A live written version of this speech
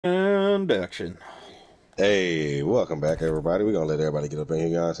And action. Hey, welcome back, everybody. We're gonna let everybody get up in here,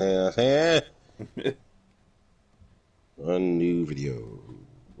 you know what I'm saying? One new video.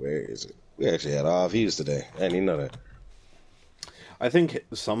 Where is it? We actually had all views today. I didn't even know that. I think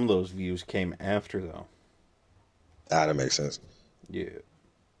some of those views came after, though. Ah, that makes sense. Yeah.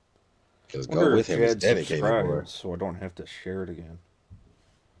 Because Go With Him is dedicated, boy. So I don't have to share it again.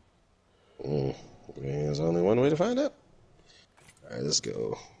 There's only one way to find out. Alright, let's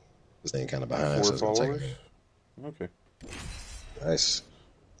go. This thing kind of behind, so it's gonna take a minute. Okay. Nice.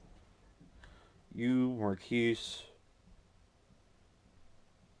 You, Marquise.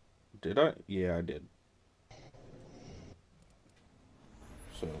 Did I? Yeah, I did.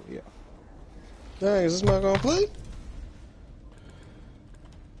 So, yeah. Dang, is this not gonna play?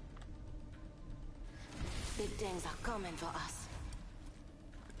 Big things are coming for us.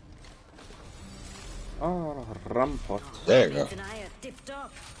 Ah, Rampart. There you go. And I are tipped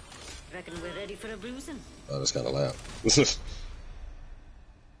up. Reckon we're ready for a bruising. Oh, that's kind of loud.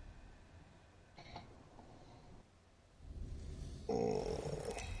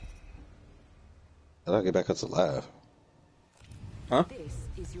 How do I get back up to live? Huh?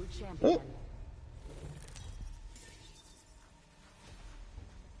 This is your champion. Oh.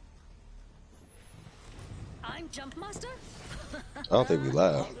 I'm Jumpmaster. I don't think we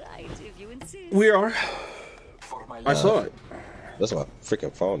live. All right, if you insist. We are. I saw it. That's my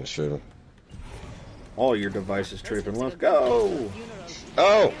freaking phone is tripping. All your devices tripping. Let's go.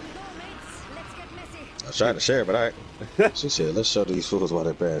 Oh! Let's get messy. I was trying to share, but I. She said, let's show these fools why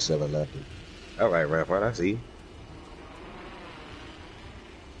they're bad 790. Alright, Rampart, I see.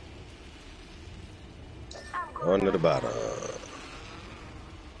 On to the bottom.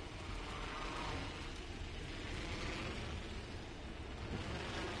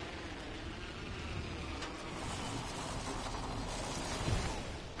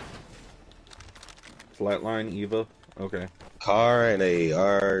 Flatline, Eva. Okay. Car and a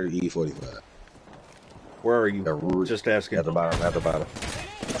RE45. Where are you? They're Just asking. At the bottom, at the bottom.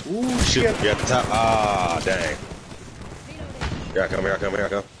 Ooh, Shoot, shit. you're at the top. Ah, dang. Here I come, here I come, here I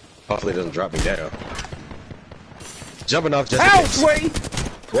come. Hopefully it doesn't drop me down. Jumping off just in case. Wait!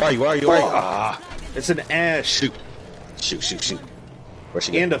 Where are you, where are you, where are you? Ah. It's an ash. Shoot. Shoot, shoot, shoot. Where's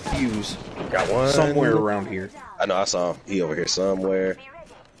she And at? a fuse. Got one. Somewhere around here. I know, I saw him. He over here somewhere.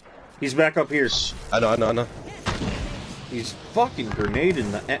 He's back up here. I know. He's fucking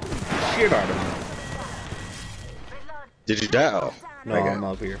grenading the shit out of me. Did you die? Oh, No, okay. I'm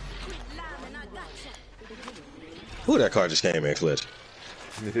up here. Ooh, that car just came in clutch.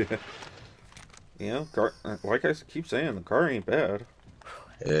 Yeah, car, like I keep saying, the car ain't bad.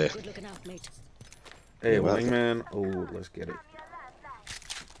 Yeah. Good looking out, mate. Hey, Yeah, well, wingman. Oh, let's get it.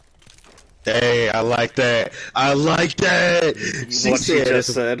 Hey, I like that. I like that. What she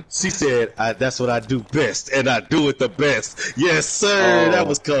just said. She said, that's what I do best, and I do it the best. Yes, sir. Oh. That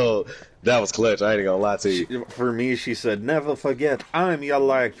was cold. That was clutch. I ain't gonna lie to you. For me, she said, never forget, I'm your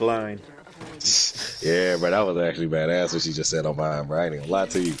lifeline. Yeah, but that was actually badass what she just said on mine, bro. I ain't gonna lie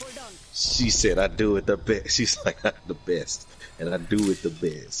to you. She said, I do it the best. She's like, I'm the best, and I do it the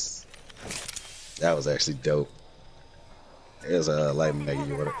best. That was actually dope. There's a light mag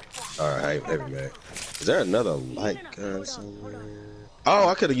you want it. Alright, heavy mag. Is there another light gun somewhere? Oh,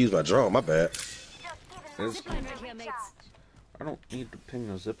 I could have used my drone, my bad. It's- Zipline right here, mates. I don't need to ping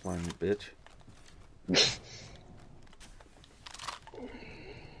the zipline, you bitch.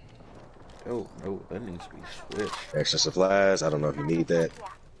 Oh, no, that needs to be switched. Extra supplies, I don't know if you need that.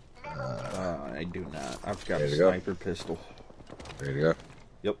 I do not. I've got There a you go. sniper pistol. There you go.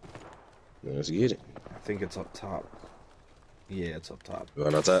 Yep. Let's get it. I think it's up top. Yeah, it's up top.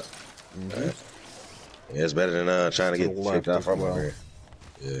 Going on top? Alright. Yeah, it's better than trying to To get the left kicked out as from well. over here.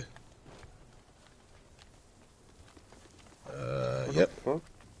 Yeah. Yep. Fuck?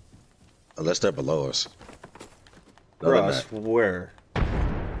 Unless they're below us. No, they're Russ, not. where?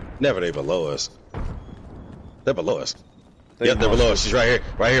 Never they below us. They're below us. They Yep, they're must below have- us. She's right here.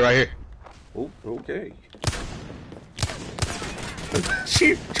 Right here, right here. Oh, okay.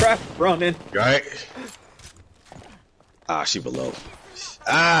 She tried running. Right? Ah, she below.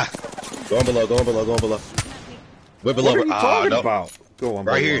 Ah! Going below, going below, going below. We're below. What are you talking no. about? Go on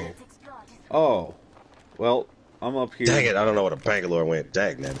Right below. here. Oh. Well, I'm up here. Dang it, I don't know where the Bangalore went.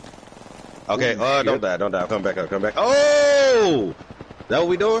 Dang, man. Okay, Ooh, don't shit. die, don't die. Come back up, come back. Oh! That what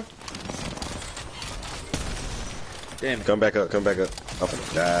we doing? Damn it. Come back up, come back up. I'm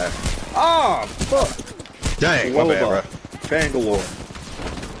finna die. Ah, fuck. Dang, my bad, Loba. bro. Bangalore.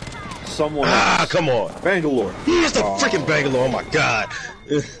 Someone Ah, else. come on. Bangalore. Here's the Oh. freaking Bangalore, oh my god.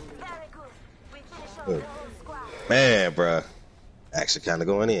 Man, bruh. Actually, kind of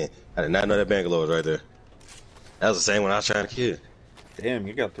going in. I did not know that Bangalore was right there. That was the same one I was trying to kill. Damn,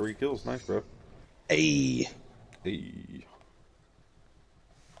 you got 3 kills. Nice, bro. Hey. Hey.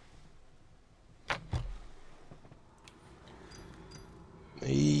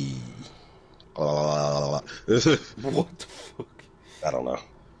 Hey. What the fuck? I don't know.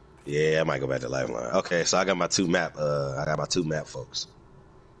 Yeah, I might go back to Lifeline. Okay, so I got my 2 map. I got my 2 map, folks.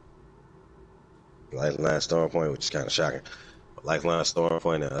 Lifeline Storm Point, which is kind of shocking. Lifeline Storm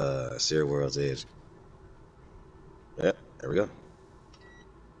Point and Sear World's Edge. Yep, there we go.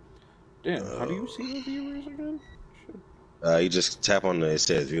 Damn, how do you see the viewers again? Shit. You just tap on it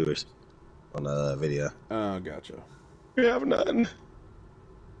says viewers on the video. Oh, gotcha. We have none.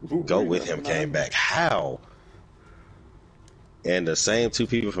 Go with him came back. How? And the same 2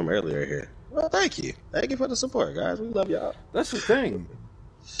 people from earlier here. Well, thank you. Thank you for the support, guys. We love y'all. That's the thing.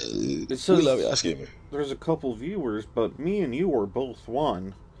 It says, we love y'all. Excuse me. There's a couple viewers, but me and you are both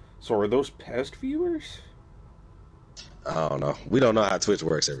one. So are those past viewers? I don't know. We don't know how Twitch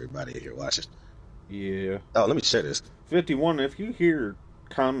works, everybody here watching. Yeah. Oh, let me share this. 51, if you hear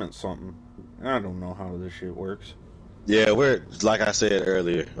comment something, I don't know how this shit works. Yeah, we're, like I said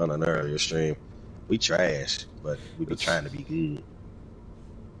earlier on an earlier stream, we trash, but we be trying to be good.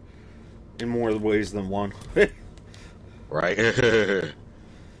 In more ways than one. Right?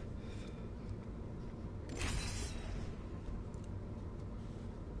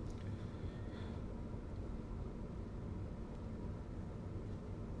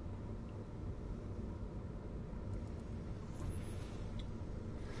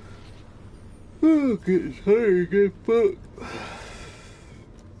 Oh, getting tired, get fucked.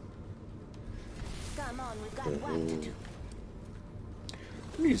 Come on, we've got work to do.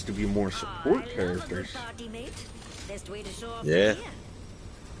 There needs to be more support characters. Party, mate. Best way to show off Yeah. the gear.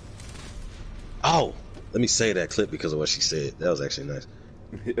 Oh, let me say that clip because of what she said. That was actually nice.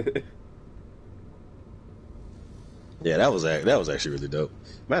 Yeah, that was actually really dope.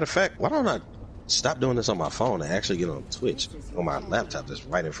 Matter of fact, why don't I stop doing this on my phone and actually get on Twitch on my laptop that's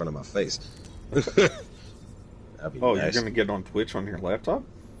right in front of my face? That'd be Oh, nice. you're gonna get on Twitch on your laptop?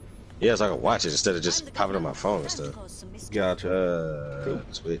 Yeah, so I can watch it instead of just popping on my phone and stuff. Gotcha. Cool.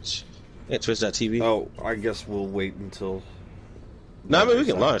 Twitch. Yeah, Twitch.tv. Oh, I guess we'll wait until... No, I mean, we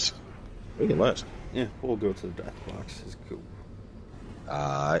can launch. We can launch. Yeah, we'll go to the death box. It's cool.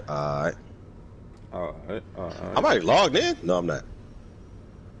 Alright. Alright. I'm already logged in? No, I'm not.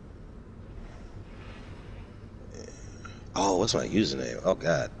 Oh, what's my username? Oh,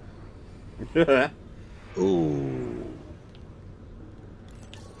 God. Ooh.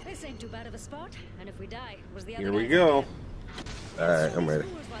 This ain't too bad of a spot, and if we die, was the other Here we guys go. again. Alright, I'm ready.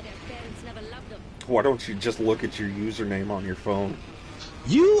 Fools why their parents never loved them. Why don't you just look at your username on your phone?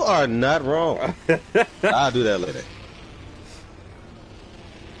 You are not wrong. I'll do that later.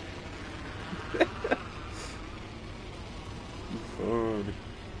 Fun.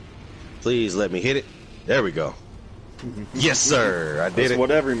 Please let me hit it. There we go. Yes, sir. I did That's it. what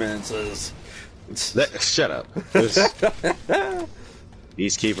every man says. Shut up.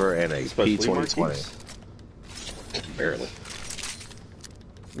 Peacekeeper and a Especially P2020. Marquise. Barely.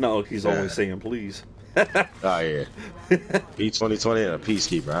 No, he's always saying please. Oh, yeah. P2020 and a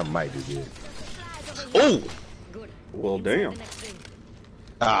Peacekeeper. I might do good. Oh! Good. Well, damn. The next thing.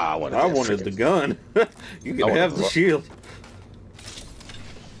 Ah, I wanted the gun. You can I wanted have the the- shield.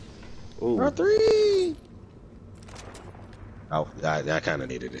 Oh, R3! Oh, I kind of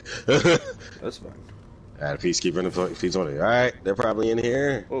needed it. that's fine. I had a Peacekeeper and a P20. Alright, they're probably in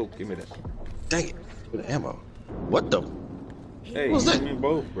here. Oh, give me that. Dang it. With ammo. What the? Hey, What was you that? and me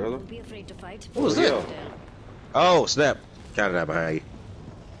both, brother. Don't be afraid to fight. What was Oh, that? Oh, snap. Counted that behind you.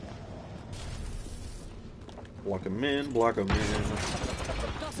 Block him in, block him in.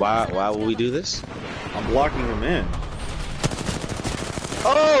 Why will we do this? I'm blocking him in.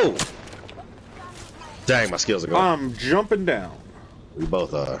 Oh! Dang, my skills are going. I'm jumping down. We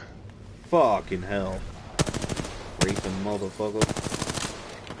both are. Fucking hell. Raping motherfucker.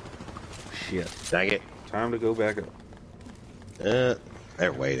 Shit. Dang it. Time to go back up. They're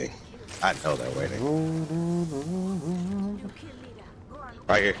waiting. I know they're waiting.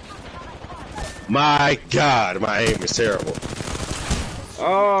 Right here. My God, my aim is terrible.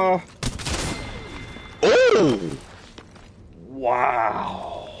 Oh, Oh!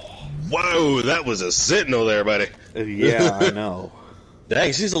 wow. Whoa, that was a sentinel there, buddy. Yeah, I know.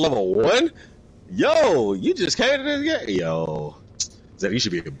 Dang, she's a level 1? Yo, you just came to this game? Yo. Zed, you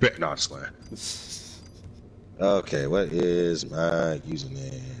should be a bit. No, I'm just playing. Okay, what is my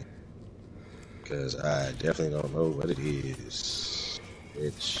username? Because I definitely don't know what it is.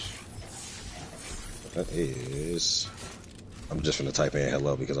 That is I'm just gonna type in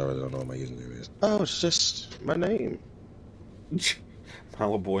hello because I really don't know what my username is. Oh, it's just my name.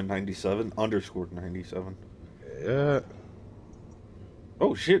 Maliboy97 underscore 97. Yeah.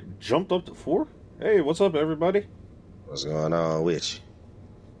 Oh shit, jumped up to 4? Hey, what's up, everybody? What's going on with you?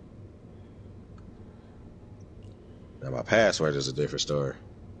 Now my password is a different story.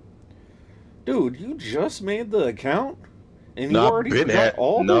 Dude, you just made the account? And you No, already forgot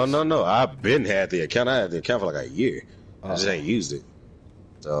all no, this? no. I've been had the account. I had the account for like a year. I just ain't used it.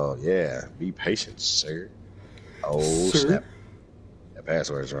 So yeah, be patient, sir. Oh Sir? snap! That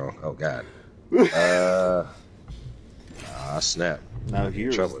password's wrong. Oh god. Snap. Now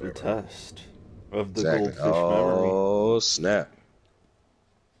here's trouble the there, bro. test of the Exactly. goldfish memory. Oh snap!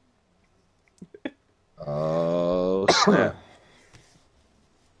 Oh snap!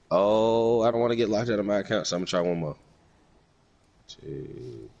 Oh, I don't want to get locked out of my account, so I'm gonna try one more.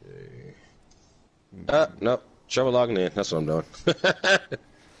 Nope. Trouble logging in. That's what I'm doing.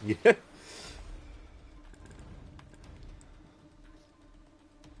 Yeah.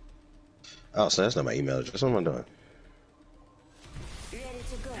 Oh, so that's not my email address. What am I doing? Ready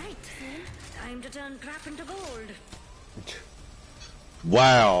to go. Right. Time to turn crap into gold.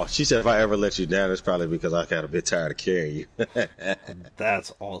 Wow. She said if I ever let you down, it's probably because I got a bit tired of carrying you.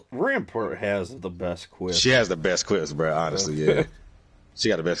 That's all. Rampart has the best quiz. She has the best quips, bro. Honestly, yeah. She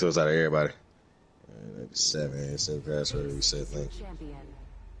got the best quips out of everybody. 7 password reset thing.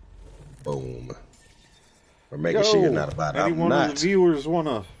 Boom. We're making sure you're not about it. Any I'm one of not. the viewers want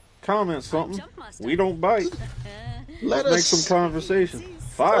to comment something? We don't bite. Let Make us some conversation.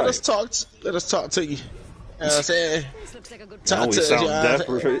 Let us 5. talk. Let us talk to you. You know what I'm saying? This looks like a good Now Talk we to sound you.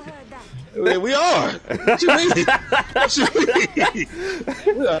 desperate. Yeah, we are. What you mean? What you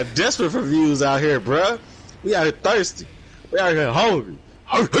mean? We are desperate for views out here, bruh. We out here thirsty. We out here hungry.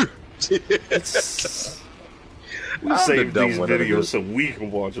 We I'm saved the dumb these one of the videos group. so we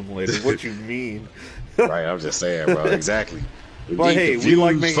can watch them later. What you mean? Right, I'm just saying, bro. Exactly. We But need hey, the we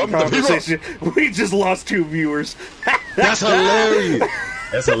like views making from the people. conversation. We just lost 2 viewers. That's hilarious.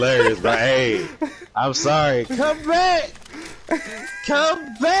 That's hilarious, bro. Hey, I'm sorry. Come back.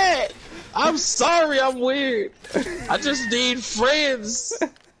 Come back. I'm sorry. I'm weird. I just need friends.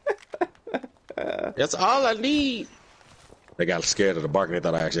 That's all I need. They got scared of the barking. They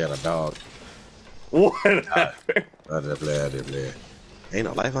thought I actually had a dog. What? I did play. Ain't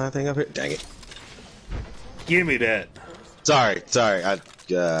no lifeline thing up here. Dang it. Give me that. Sorry. I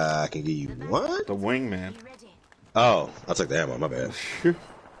can give you what? The wingman. Oh, I took the ammo. My bad.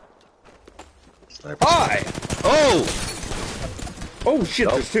 Sniper. Hi! Oh! Oh shit,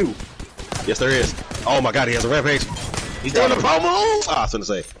 Nope. there's 2. Yes, there is. Oh my god, he has a rampage. He's doing the pro move! Ah, I was gonna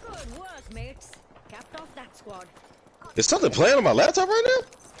say. Good work, mates. Capped off that squad. Is something playing on my laptop right now?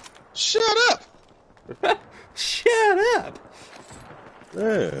 Shut up! Shut up!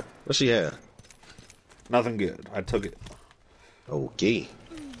 Yeah. What she had? Nothing good. I took it. Okay.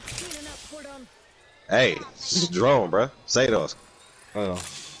 Cleaning up, hold on. Hey, it's drone, bruh. Say those. Oh.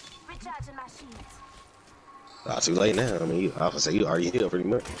 Recharging my shields. Too late now. I mean, I was say you already healed pretty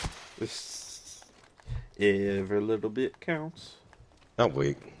much. Every little bit counts. I'm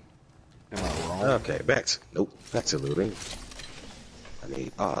weak. Am I wrong? Okay, back to looting. I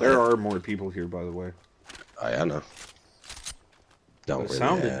need. Oh, There are more people here, by the way. Oh, yeah, I know. Don't It really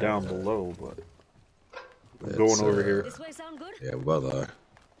sounded have, down below, but Let's, going over here. This way sound good? Yeah, we both are.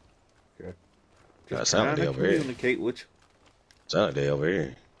 Okay. It sounded Trying to over here. communicate with you. Sounded day over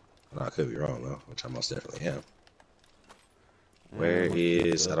here. No, I could be wrong though, which I most definitely am. Where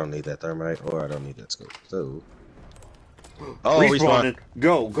is? I don't need that thermite, or I don't need that scope. So, oh, Respawning. respawn.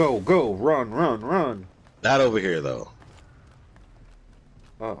 Go, go, go. Run, run, run. Not over here though.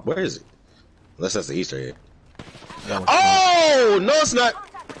 Oh. Where is it? Unless that's the Easter egg. No, it's Oh no, it's not. not.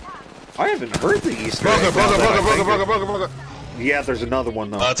 I haven't heard the Easter Broker, egg. now that I think it- broker. Yeah, there's another one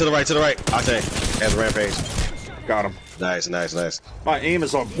though. To the right. Octane has a rampage. Got him. Nice. My aim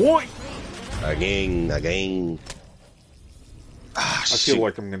is on point. Again. Ah, I feel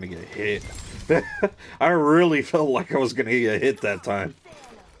like I'm gonna get hit. I really felt like I was gonna get hit that time.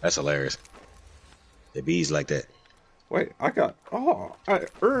 That's hilarious. The bees like that. Wait, I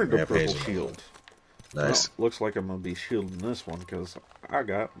earned a Rampage. purple shield. Nice. Well, looks like I'm gonna be shielding this one because I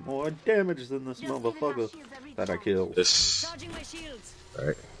got more damage than this motherfucker that I killed. This. Charging my shields. All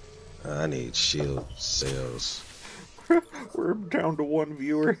right. I need shield cells. We're down to 1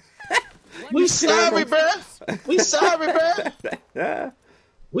 viewer. We sorry, bruh. We sorry, bruh. Yeah.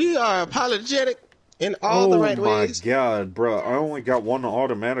 We are apologetic in all the right ways. Oh my god, bro! I only got 1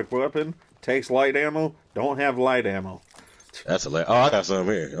 automatic weapon. Takes light ammo. Don't have light ammo. That's hilarious. Oh, I got some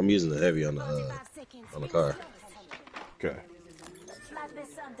here. I'm using the heavy on the car. Okay.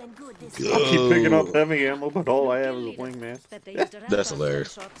 than good this I'll keep picking up Go. heavy ammo, but all I have is a wingman. Bet they used to That's ramp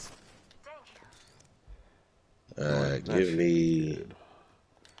hilarious. gunshots. Alright, That give should me. be good.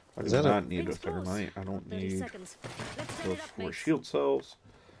 I Is do that a? not need a Rings close. thermite. I don't 30 need seconds. Let's set those it up, 4 mates. shield cells.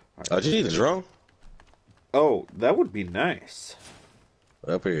 Oh, do you need a drone? Oh, that would be nice.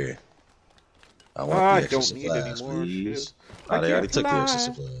 Up here. I want the extra don't need any supplies, more please. shit. Oh, they already can't took the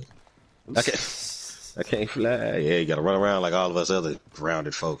extra fly. supplies. I can't fly. Yeah, you gotta run around like all of us other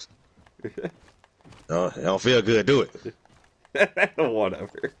grounded folks. No, it don't feel good, do it. Whatever.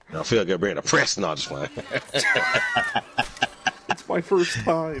 It don't feel good being oppressed. No, just fine. It's my first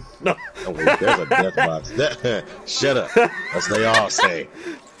time. No. Oh, wait, there's a death box. Shut up. That's what they all say.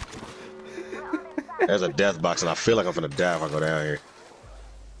 There's a death box, and I feel like I'm gonna die if I go down here.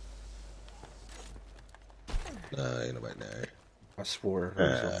 Nah, ain't nobody down here. I swore I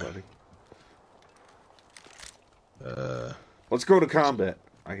heard somebody. Uh, Let's go to combat.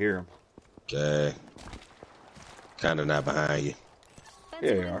 I hear him. okay. Kinda not behind you. Fence Yeah,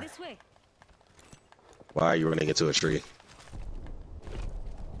 you going are. this way. Why are you running into a tree?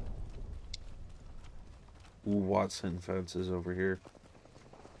 Ooh, Watson fences over here.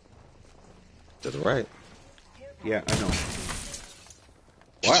 To the right. Yeah, I know.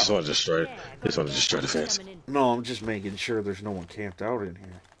 You Wow. just want to destroy. Just want to destroy the fence. Coming in. No, I'm just making sure there's no one camped out in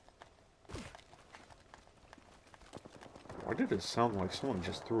here. Why did it sound like someone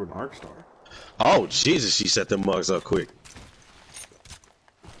just threw an arc star? Oh Jesus! She set them mugs up quick.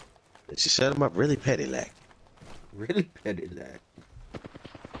 And she set them up really petty like. Really petty that.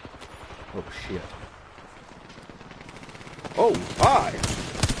 Oh shit. Oh, hi!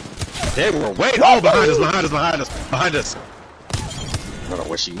 They were way. Oh, behind us! Behind us! Behind us! Behind us! I don't know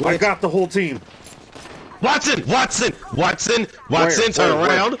where she went. I got the whole team. Watson! Watson! Watson! Watson! Turn Where?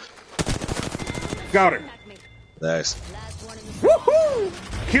 around! Got her. Nice. Last one in the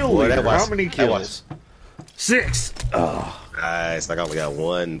Woohoo! Kill Boy, leader. that was- How many that kills? 6. Ugh. Nice. Like I only got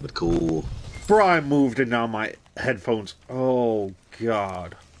one, but cool. Bro, I moved and now my headphones. Oh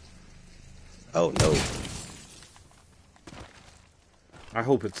god. Oh no. I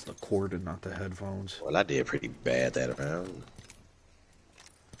hope it's the cord and not the headphones. Well, I did pretty bad that round.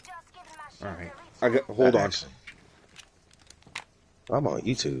 Alright. Hold on. Actually. I'm on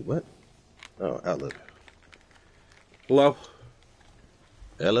YouTube. What? Oh, Outlook. Hello?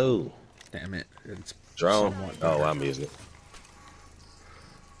 Hello. Damn it. It's Drone. somewhat Oh, better. I'm using it.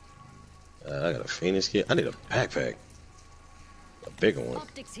 I got a Phoenix kit. I need a backpack. A bigger one.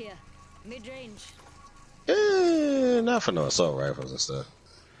 optics here. Mid-range. Not for no assault rifles and stuff.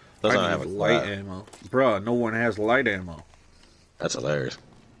 Those I don't have a need light quad. ammo. Bruh, no one has light ammo. That's hilarious.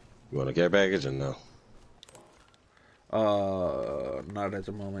 You want a care package or no? Not at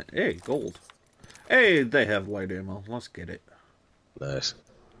the moment. Hey, gold. Hey, they have light ammo. Let's get it. Nice.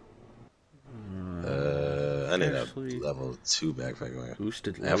 I need actually- a level 2 backpack. Man.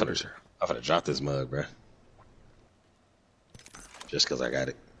 Boosted I'm loader. finna drop this mug, bruh. Just because I got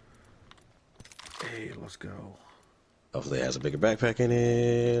it. Hey, let's go. Hopefully it has a bigger backpack in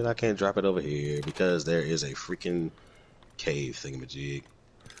it. I can't drop it over here because there is a freaking cave thingamajig.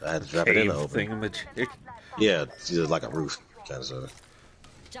 I had to drop it in Cave the open. thingamajig. Yeah, it's just like a roof, kind of sort of.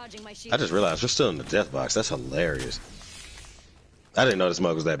 Charging my shield. I just realized we're still in the death box. That's hilarious. I didn't know this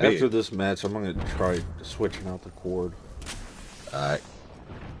mug was that big. After this match, I'm gonna try switching out the cord. Alright.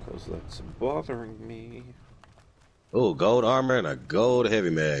 Because that's bothering me. Oh, gold armor and a gold heavy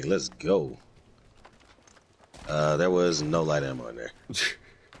mag. Let's go. There was no light ammo in there.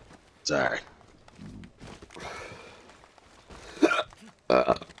 Sorry.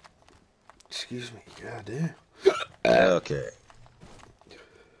 Excuse me. God damn. Okay.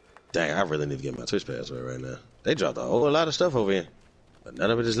 Dang, I really need to get my Twitch password right now. They dropped a whole lot of stuff over here, but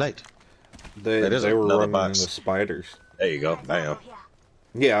none of it is light. They There's were another running box. into spiders. There you go. Bam.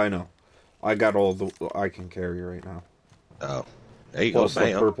 Yeah, I know. I got all the I can carry right now. Oh, there you Plus go.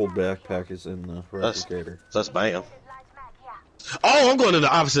 the Bam. purple backpack is in the That's- replicator. That's bam. Oh, I'm going in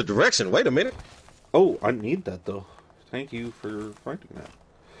the opposite direction. Wait a minute. Oh, I need that though. Thank you for finding that.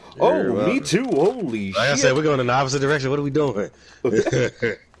 You're Oh, me welcome. too. Holy Like I shit. said, we're going in the opposite direction. What are we doing?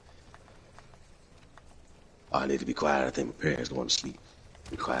 Oh, I need to be quiet. I think my parents going to sleep.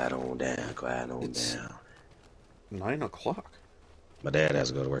 Be quiet on down. Quiet on It's- down. 9 o'clock. My dad has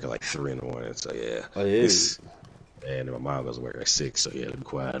to go to work at like 3 in the morning, so yeah. Oh, yeah. And then my mom goes to work at 6, so yeah, be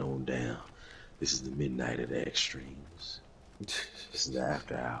quiet on down. This is the midnight of the extremes. This is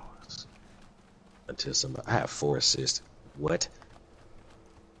after hours. Until somebody, I have 4 assists. What?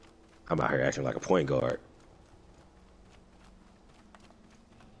 I'm out here acting like a point guard.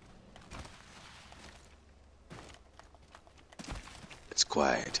 It's quiet.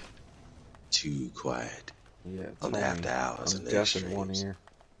 quiet. Too quiet. Yeah, On the after hours I'm and the deaf in one streams.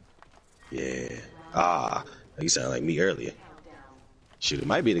 ear. Yeah. Ah, you sound like me earlier. Shoot, it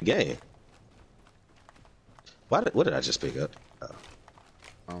might be the game. What did I just pick up? Oh,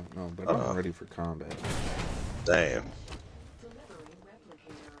 I don't know, but I'm ready for combat. damn.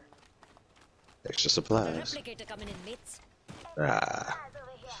 Extra The supplies. replicator coming in, mates. Ah,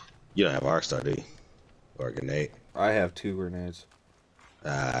 you don't have arc star, do you? Or a grenade? I have 2 grenades.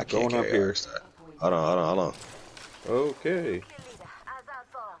 Ah, I can't Going up carry here. arc star. Hold on. Okay.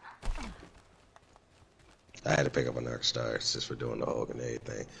 I had to pick up an arc star just for doing the whole grenade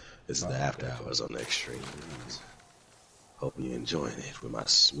thing. This is the after hours on the extremes. Hope you're enjoying it with my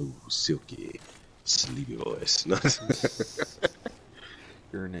smooth, silky, sleepy voice.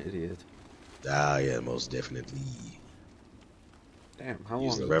 You're an idiot. Ah, yeah, most definitely. Damn, how long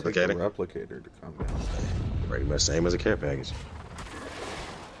Use does the it take the replicator? replicator to come down? Pretty much same as a care package.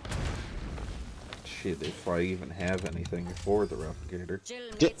 Shit, if I even have anything for the replicator.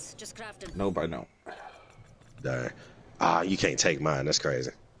 Chill, mates. Just crafting. Nope, I don't. Darn. Ah, you can't take mine. That's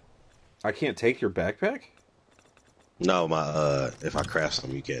crazy. I can't take your backpack? No, if I craft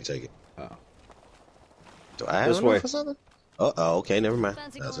something, you can't take it. Oh. Do I have This enough way. for something? Oh, okay, never mind. I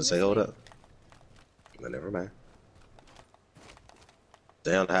Fancy was going gonna say, this hold way? up. But never mind.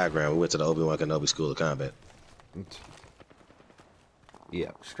 Stay on the high ground. We went to the Obi-Wan Kenobi School of Combat.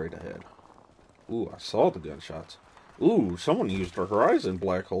 Yeah, straight ahead. Ooh, I saw the gunshots. Ooh, someone used a Horizon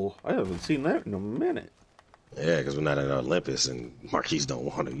black hole. I haven't seen that in a minute. Yeah, because we're not in Olympus, and Marquise don't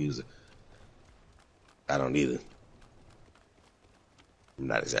want to use it. I don't either. I'm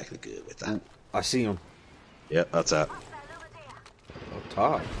not exactly good with that. I see him Yep, up top. up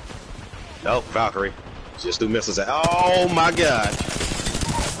top. Nope, Valkyrie. Just threw missiles at. Oh my God!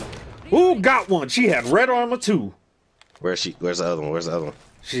 Ooh, got one. She had red armor too. Where's she? Where's the other one? Where's the other one?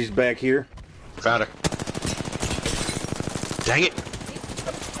 She's back here. Found her. Dang it!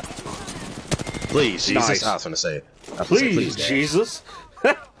 Please, Jesus. Nice. I was gonna say it. I was gonna say, Please, Dad. Jesus.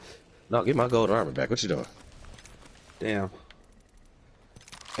 No, get my gold armor back. What you doing? Damn.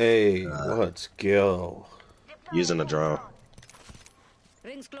 Hey, let's go. Using the drone.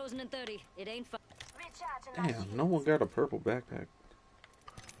 Ring's closing in 30. It ain't fun. Damn, no one got a purple backpack.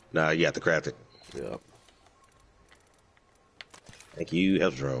 Nah, you have to craft it. Yep. Thank you,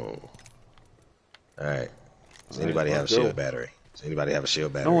 help drone. Alright. Does All anybody right, have a let's go. shield battery? Does anybody have a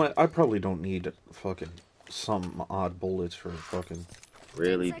shield You battery? know what? I probably don't need fucking some odd bullets for fucking.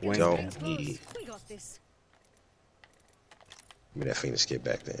 Really Seconds, don't rings close. need. We got this. Give me that Phoenix kit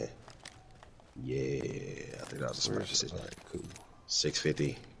back then. Yeah, I think that was a smart decision. Alright, cool.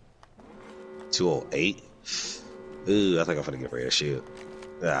 650. 208. Ooh, I think I'm gonna get rid of shield.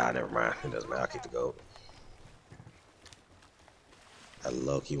 Ah, never mind. It doesn't matter. I'll keep the gold. I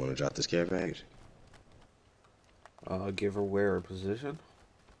low-key want to drop this care package. Give her where a position.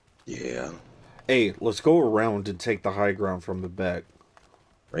 Yeah. Hey, let's go around and take the high ground from the back.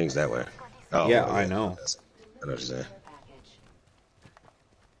 Rings that way. Oh, Yeah, well, I know. I know what you're saying.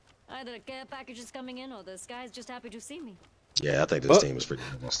 Either a care package is coming in or the sky's just happy to see me. Yeah, I think this team is pretty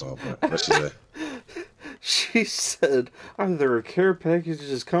good on Storm Point. What she say? She said, either a care package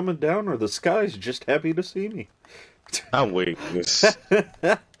is coming down or the sky's just happy to see me. I'm weak.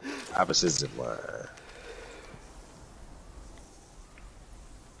 Opposites of line.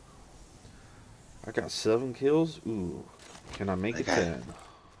 I got 7 kills. Ooh, can I make it 10?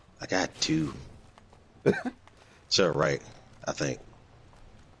 I got 2. To the right, I think.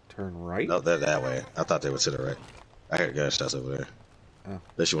 Turn right? No, they're that way. I thought they were to the right. I heard gunshots over there. Oh.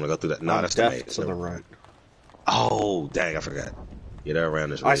 Unless you want to go through that. No, I'm that's the deaf mate. to the right. Oh, dang, I forgot. Yeah, they're around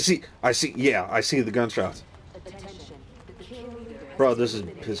this way. I see, yeah, I see the gunshots. Bro, this is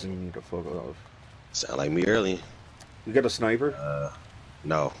pissing me the fuck off. Sound like me early. You got a sniper?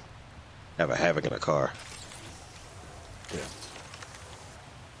 No. Have a Havoc in a car. Yeah.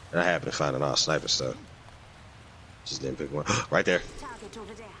 And I happen to find an all sniper stuff. Just didn't pick one. Right there. Target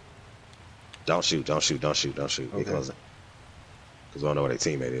over there. Don't shoot, don't shoot, don't shoot, don't shoot. Get Okay. closer. Because we don't know where their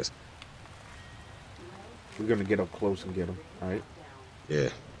teammate is. We're gonna get up close and get him, alright? Yeah.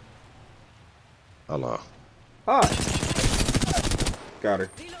 Hold on. Hi! Got her.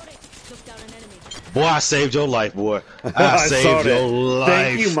 Reloading. Took down an enemy. Boy, I saved your life, boy. I I saw saved that. your life.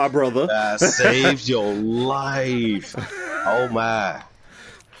 Thank you, my brother. I saved your life. Oh my.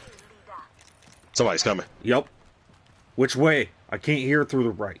 Somebody's coming. Yep. Which way? I can't hear through the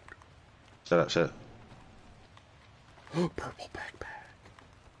right. Shut up, shut up. Purple backpack.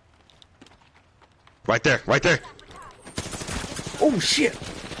 Right there, right there. Oh shit!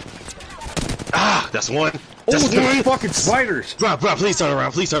 Ah, that's one. Oh, That's the fucking spiders! Bro, please turn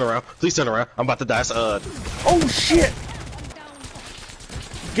around. Please turn around. Please turn around. I'm about to die. Oh shit!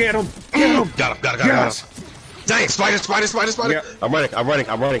 Get him! Get him! Got him. Yes! Dang, spider. Yeah. I'm running.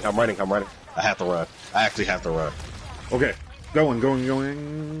 I have to run. I actually have to run. Okay.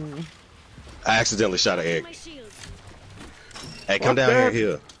 Going. I accidentally shot an egg. My shield. Hey, come down that?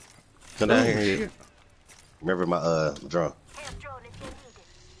 here. Come down Oh, here. shit. Remember my drone.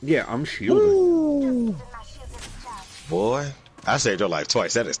 Yeah, I'm shielding. Ooh. Boy, I saved your life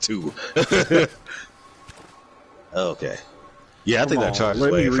twice. That is 2. Okay. Yeah, I think that charge is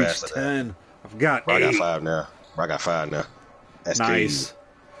let way me reach faster. 10. I've got Bro, I 8. got 5 now. That's Nice. crazy.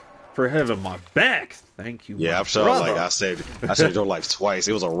 For having my back. Thank you. Yeah, my I'm sure. brother. Like I saved your life twice.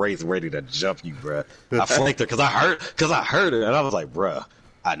 It was a wraith ready to jump you, bruh. I flanked her because I heard her, and I was like, bruh,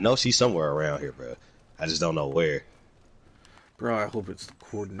 I know she's somewhere around here, bruh. I just don't know where. Bro, I hope it's the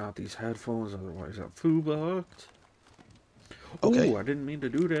cord, not these headphones. Otherwise, I'm too bucked. Okay. Ooh, I didn't mean to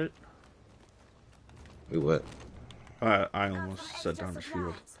do that. Wait, what? I almost set down the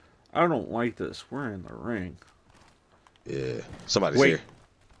shield. I don't like this. We're in the ring. Yeah, somebody's Wait. here.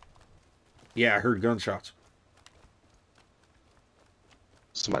 Yeah, I heard gunshots.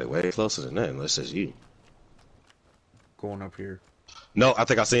 Somebody way closer than that, unless it's you. Going up here. No, I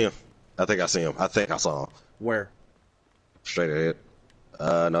think I see him. I think I saw him. Where? Straight ahead.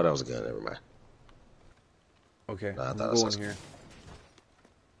 No, that was a gun. Never mind. Okay, Nah, I I'm thought I saw going some- here.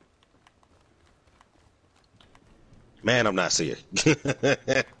 Man, I'm not seeing.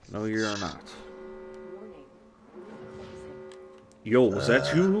 No, you're not. Yo, was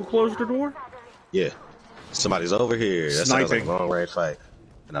that you who closed the door? Yeah, somebody's over here. That sounds like a Sniping. long range fight,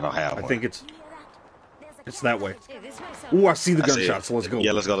 and I don't have I one. think it's that way. Hey, this way, son. Ooh, I see the I see it. gunshots. Let's go.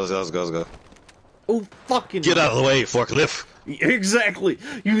 Yeah, let's go. Oh, fucking. Get out of the way, forklift. Exactly.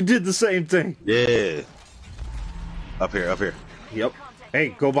 You did the same thing. Yeah. Up here. Yep. Hey,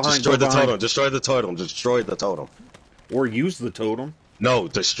 go behind. Destroy go the behind. totem. Destroy the totem. Or use the totem. No,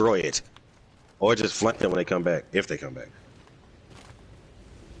 destroy it. Or just flank them when they come back. If they come back.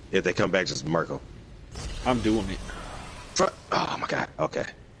 If they come back, just mark them. I'm doing it. Oh my god. Okay.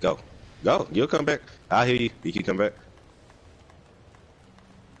 Go. You'll come back. I'll hear you. You can come back.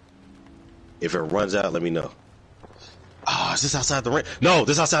 If it runs out, let me know. Oh, is this outside the ring? No,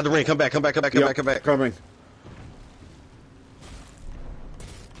 this outside the ring. Come back. Yep, Coming.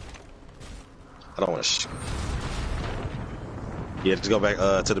 I don't want to shoot. Yeah, just go back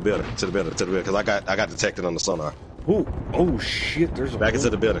to the building, because I got detected on the sonar. Ooh. Oh shit! There's a Back into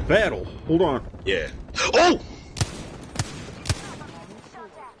the building. battle. Hold on. Yeah. Oh!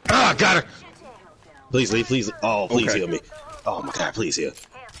 Ah, got her. Please leave, please. Oh, please Okay. heal me. Oh my god, please heal.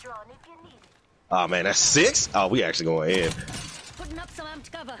 Oh man, that's 6. Oh, we actually going in. Putting up some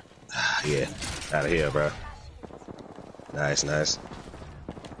amped cover. Yeah, out of here, bro. Nice.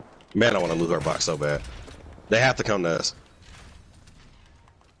 Man, I want to loot her box so bad. They have to come to us.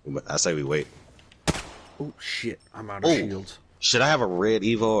 I say we wait. Oh shit! I'm out of Oh. shields. Should I have a red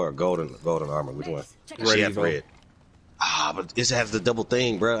Evo or a golden armor? Which one? Check Red She has Evo. red. Ah, but it has the double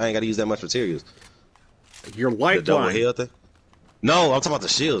thing, bro. I ain't got to use that much materials. Your The double lifeline. heal thing. No, I'm talking about the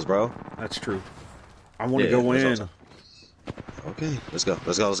shields, bro. That's true. I want to Yeah, go that's in. what Okay, let's go.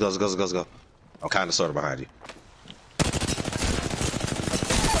 I'm kind of sort of behind you.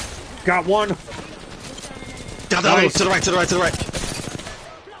 Got one. Got the other one. Nice. To the right. Plunkers.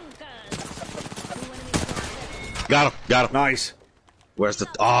 Got him. Nice. Where's the?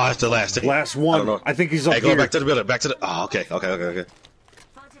 Oh, it's the last thing. Last I don't one. know. I think he's up Hey, go here. back to the building. Back to the. Oh, okay.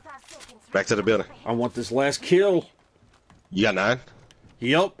 Back to the building. I want this last kill. You got 9.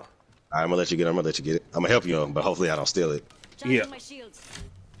 Yep. All right, I'm gonna let you get it. I'm gonna help you, but hopefully I don't steal it. Charging Yeah. my shields.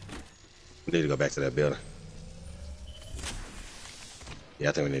 We need to go back to that building. Yeah,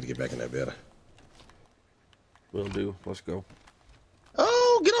 I think we need to get back in that building. Will do. Let's go.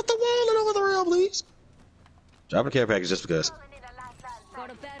 Oh, get off the wall and over the rail, please. Drop a care package just because.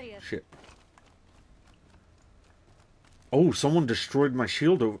 Got a barrier. Shit. Oh, someone destroyed my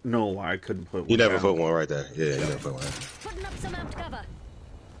shield. No, I couldn't put one You never down. put one right there. Yeah, you never put one. Putting up some amped cover.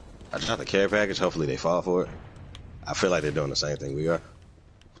 I dropped the care package. Hopefully they fall for it. I feel like they're doing the same thing we are.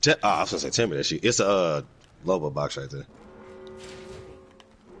 I was gonna say Timmy. It's a Lobo box right there.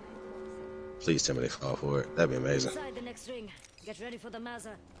 Please tell me they fall for it. That'd be amazing. Inside the next ring. Get ready for the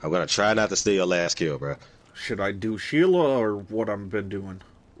Mazza. I'm gonna try not to steal your last kill, bro. Should I do Sheila or what I've been doing?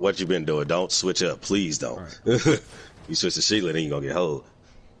 What you been doing? Don't switch up. Please don't. You switch to Sheila, then you gonna get hold.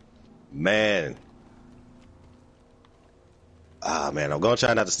 Man. Man, I'm gonna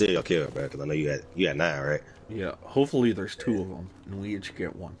try not to steal your kill, bro, because I know you had 9, right? Yeah. Hopefully there's 2 of them, and we each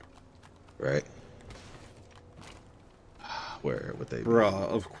get one. Right. Where would they be? Bruh,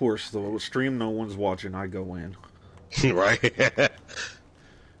 of course, the stream no one's watching, I go in. Right?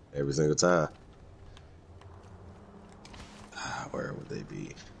 Every single time. Where would they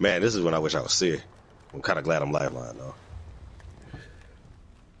be? Man, this is when I wish I was sick. I'm kind of glad I'm lifeline, though.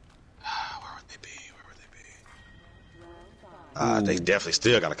 Where would they be? Where would they be? They definitely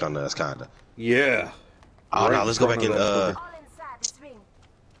still got to come to us, kind of. Yeah. Oh, Right no, let's go back in. All inside this ring.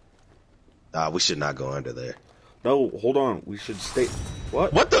 We should not go under there. No, hold on. We should stay.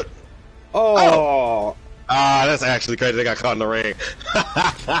 What? What the? Oh! That's actually crazy. They got caught in the ring.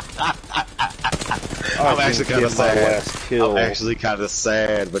 I'm actually kind of sad. I'm actually kind of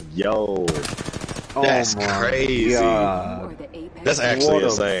sad, but yo, that's crazy. God. That's actually What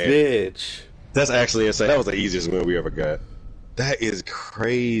insane. A bitch. That's actually insane. That was the easiest win we ever got. That is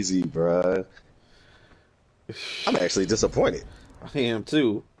crazy, bruh. I'm actually disappointed. I am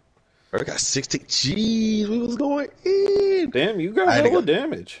too. I got 16. Jeez, we was going in. Damn, you got hella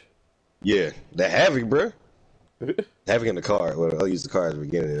damage. Yeah, the Havoc, bruh. Havoc in the card. Well, I used the card at the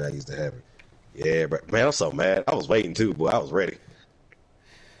beginning, and I used the Havoc. Yeah, bro. Man, I'm so mad. I was waiting too, boy. I was ready.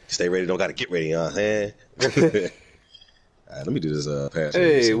 Stay ready, don't gotta get ready, you know what I'm saying? Alright, let me do this pass.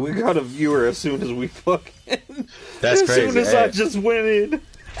 Hey, we got a viewer as soon as we fucking. That's crazy. As soon as I just went in.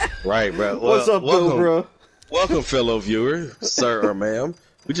 Right, bro. Well, what's up, though, bro? Welcome, fellow viewer, sir or ma'am.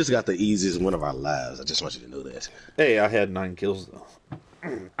 We just got the easiest win of our lives. I just want you to know that. Hey, I had 9 kills though.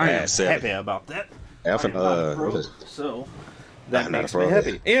 I am happy about that. So that makes me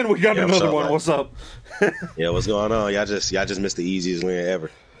happy. And we got another one. What's up? Yeah, what's going on? Y'all just missed the easiest win ever.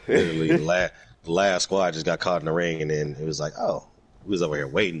 Literally, the last squad just got caught in the ring, and then it was like, oh, we was over here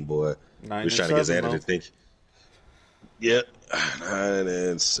waiting, boy. We was trying to get Xander to think. Yep, 9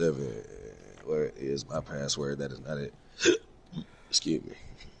 and 7. Where is my password? That is not it. Excuse me.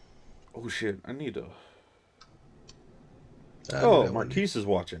 Oh shit! I need to. Oh, Marquise is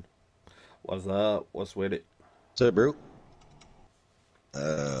watching. What's up? What's with it? What's up, bro?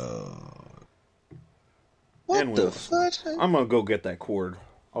 What the fuck? I'm gonna go get that cord.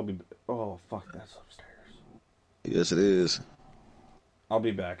 I'll be. Oh fuck! That's upstairs. Yes, it is. I'll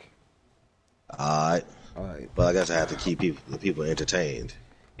be back. Alright. But I guess I have to keep the people entertained.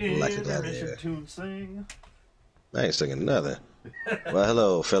 Like it down there. Toonz sing. I ain't singing nothing. Well,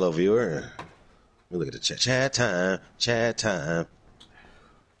 hello, fellow viewer. Let me look at the chat. Chat time.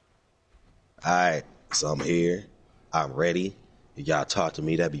 Alright, so I'm here. I'm ready. If y'all talk to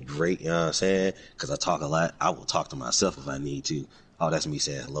me, that'd be great, you know what I'm saying? Because I talk a lot. I will talk to myself if I need to. Oh, that's me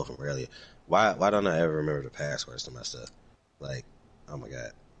saying hello from earlier. Why don't I ever remember the passwords to my stuff? Like, oh my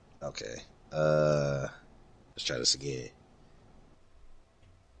god. Okay. Let's try this again.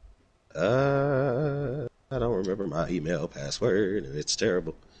 I don't remember my email password, and it's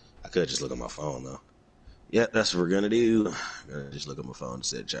terrible. I could just look at my phone, though. Yeah, that's what we're gonna do. I'm gonna just look at my phone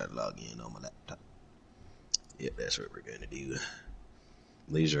instead of try to log in on my laptop. Yep, that's what we're gonna do.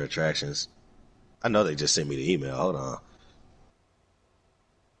 Leisure attractions. I know they just sent me the email. Hold on.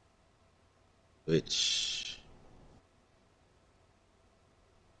 Twitch,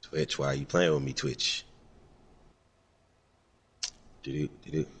 why are you playing with me, Twitch?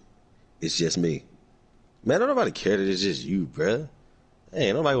 It's just me. Man, don't nobody care that it's just you, bruh. Hey,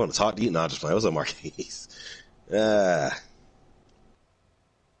 ain't nobody want to talk to you. No, I'm just playing. What's up, Marquise? I'm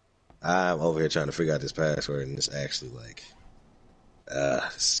over here trying to figure out this password, and it's actually like,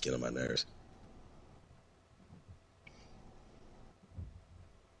 this is getting on my nerves.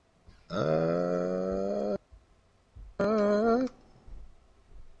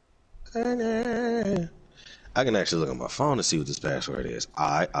 I can actually look at my phone to see what this password is.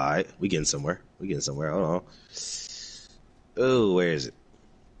 Alright. We getting somewhere. Hold on. Oh, where is it?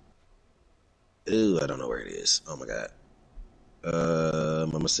 Ooh, I don't know where it is. Oh my god.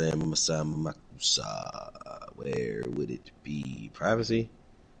 Mama where would it be? Privacy?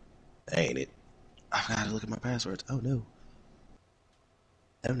 Ain't it? I gotta look at my passwords. Oh no.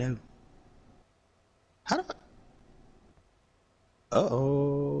 How do I?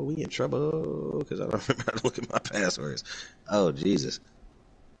 Uh-oh, we in trouble because I don't remember how to look at my passwords. Oh, Jesus.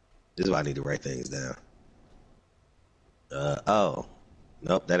 This is why I need to write things down. Oh.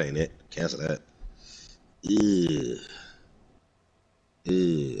 Nope, that ain't it. Cancel that. Ew.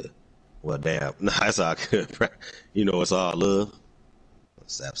 Well, damn. Nah, that's all good. You know it's all love.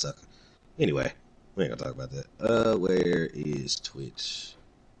 Sap sucker. Anyway, we ain't gonna talk about that. Where is Twitch?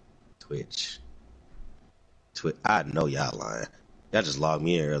 I know y'all lying. Y'all just logged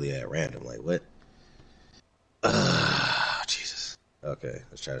me in earlier at random. Like, what? Jesus. Okay,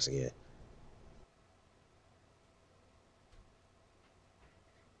 let's try this again.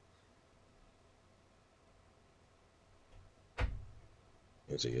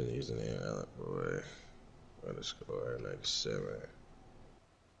 It's a username, boy. Underscore 97.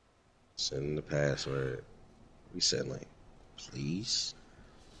 Send the password. Reset link. Please.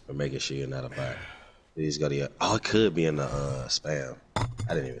 We're making sure you're not a bot. Please go to your. Oh, it could be in the spam.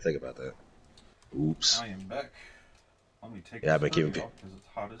 I didn't even think about that. Oops. I am back. Let me take Yeah, I've been this keeping. off 'cause it's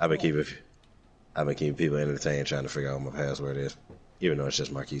hot as I've been hell. keeping. I've been keeping people entertained trying to figure out what my password is, even though it's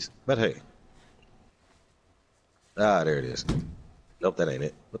just Marquise. But hey. Ah, there it is. Nope, that ain't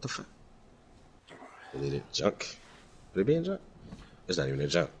it. What the fuck? Deleted junk. Could it be in junk? It's not even in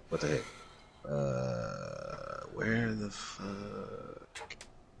junk. What the heck? Where the fuck?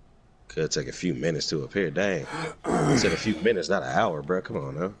 Could take a few minutes to appear. Dang. It said a few minutes, not an hour, bro. Come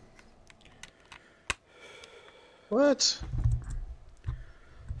on now. What?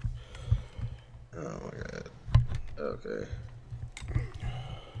 Oh my god. Okay.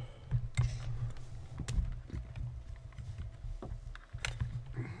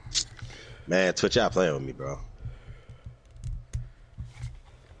 Man, Twitch, y'all playing with me, bro.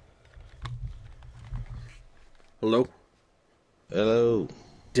 Hello? Hello.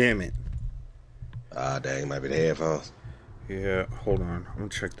 Damn it. Ah, dang, might be the headphones. Yeah, hold on. I'm gonna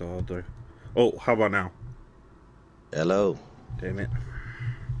check the other. Oh, how about now? Hello. Damn it.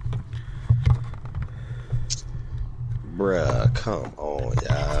 Bruh, come on,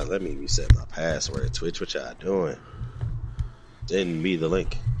 y'all. Let me reset my password. Twitch, what y'all doing? Send me the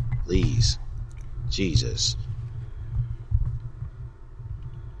link, please. Jesus.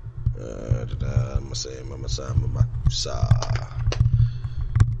 I'm gonna say Mama Sa.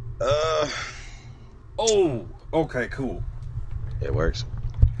 Oh, okay, cool. It works.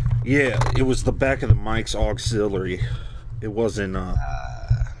 Yeah, it was the back of the mic's auxiliary. It wasn't,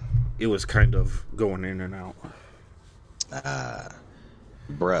 it was kind of going in and out.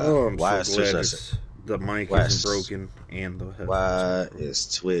 Bruh, Oh, I'm why so is glad Twitch the mic why isn't is- broken and the headphones why aren't broken.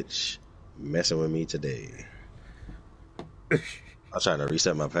 is Twitch messing with me today? I'm trying to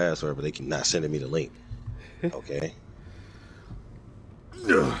reset my password, but they keep not sending me the link. Okay.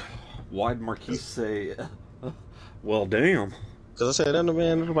 Why'd Marquise say, well, damn. Because I said, no,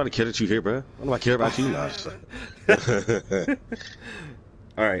 man, nobody care that you here, bro. Nobody care about you now.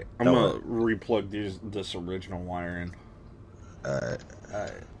 Alright, I'm Don't gonna replug this original wire in. Alright.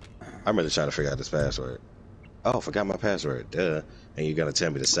 Alright. I'm really trying to figure out this password. Oh, forgot my password. Duh. And you're gonna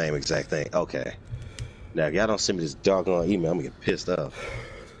tell me the same exact thing. Okay. Now, if y'all don't send me this doggone email, I'm gonna get pissed off.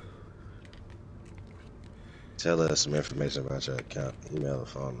 Tell us some information about your account. Email or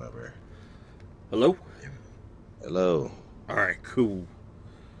phone number. Hello? Hello. Alright, cool.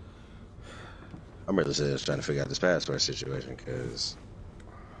 I'm really just trying to figure out this password situation, because...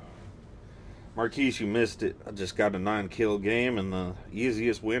 Marquise, you missed it. I just got a 9-kill game and the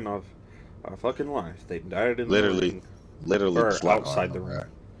easiest win of our fucking life. They died in the ring. Literally Or plot outside armor, the ring. bro.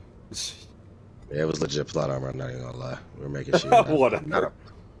 Yeah, it was legit plot armor, I'm not even gonna lie. We're making sure not Whatever.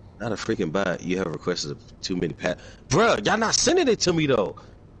 a freaking bot. You have requested too many Bruh, y'all not sending it to me, though.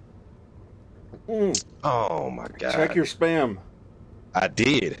 Oh, my God. Check your spam. I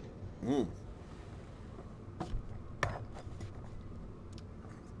did.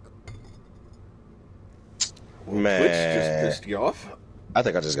 Man. Twitch just pissed you off. I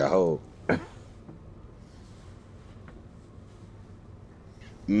think I just got hold.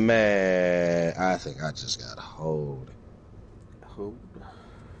 Man, I think I just got hold. Hold.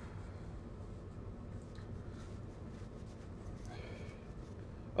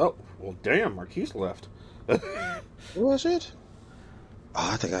 Oh, well, damn, Marquise left. What was it? Oh,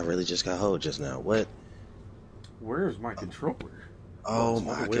 I think I really just got hold just now. What? Where's my controller? Oh, it's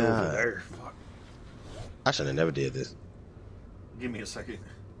all my the way God. over there. Fuck. I should have never did this. Give me a second.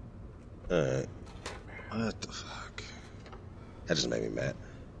 Alright. What the fuck? That just made me mad.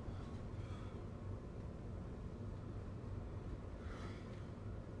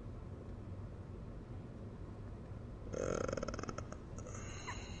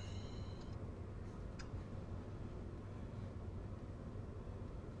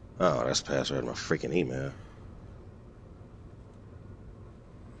 Oh, that's password in my freaking email.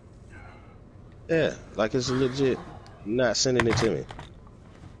 Yeah, like it's legit not sending it to me.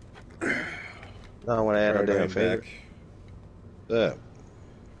 No, I want to add no damn favor. Yeah.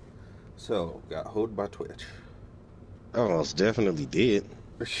 So, got hoed by Twitch. I almost definitely did.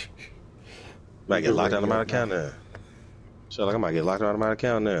 Might get locked out of my account now. So, like, I might get locked out of my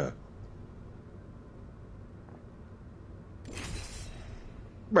account now.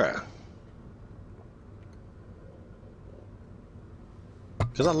 Bruh.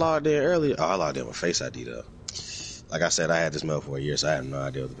 Because I logged in earlier. Oh, I logged in with Face ID, though. Like I said, I had this mail for a year, so I have no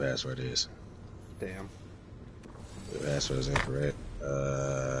idea what the password is. Damn. The password is incorrect.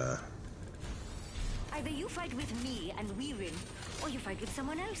 Either you fight with me and we win, or you fight with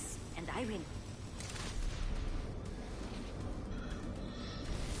someone else and I win.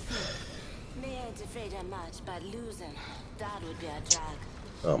 Me ain't afraid of much, but losing, that would be a drag.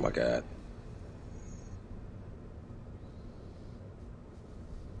 Oh my god.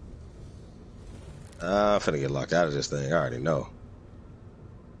 I'm finna get locked out of this thing. I already know.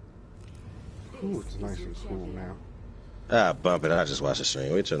 Ooh, it's nice and cool now. Ah, bump it. I just watched the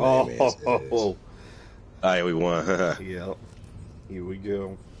stream. Which your Oh, name ho, is? ho, ho. Alright, we won. Yep. Here we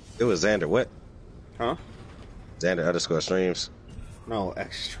go. It was Xander. What? Huh? Xander underscore streams. No,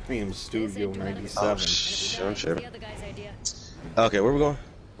 Extreme Studio Oh, 97. I'm tripping. The other guy's idea. Okay, where we going?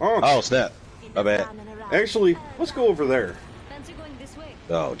 Oh, Oh, snap. My bad. actually, let's go over there. Fancy going this way?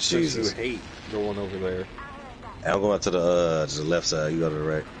 Oh, Since you Jesus. hate going over there. I'm going to the left side. You go to the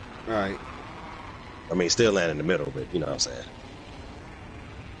right. All right. I mean, still land in the middle, but you know what I'm saying.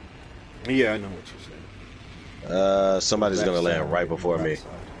 Yeah, I know what you're saying. Somebody's Left gonna land side, right before me. left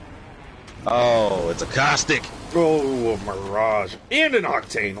side. Oh, it's a caustic. Oh, a Mirage. And an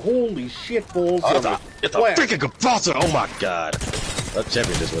Octane. Holy shit balls. Oh, of a it's a flash. freaking compulsor. Oh my god. Let's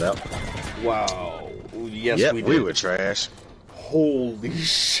champion this without. Wow. Yes, Yep, we we did. were trash. Holy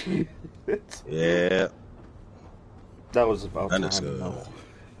shit. Yeah. That was about time. Understood. though.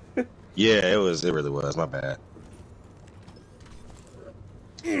 Yeah, it was. It really was. My bad.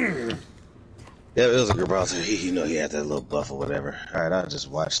 Yeah, it was a Gibraltar. He he had that little buff or whatever. All right, I just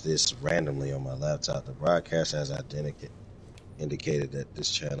watched this randomly on my laptop. The broadcast has indicated that this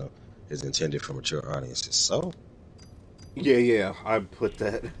channel is intended for mature audiences. So, Yeah, I put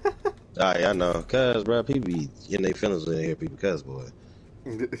that. yeah, I know. Cause, bro, people be in their feelings when they hear people cuss, boy.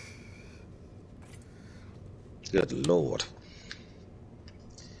 Good lord.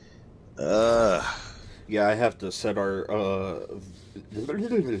 Yeah, I have to set our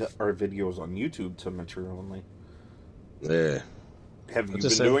videos on YouTube to mature only. Yeah. Have you What's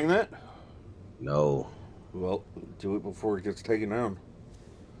been it say? doing that? No. Well, do it before it gets taken down.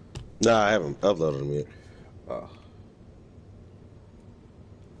 No, I haven't uploaded them yet.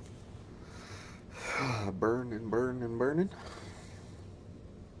 Burning.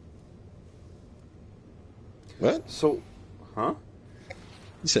 What? So, huh?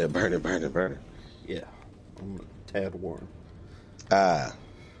 You said burning. Yeah, I'm a tad warm. Ah.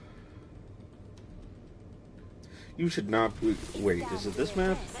 You should not. Wait, is it this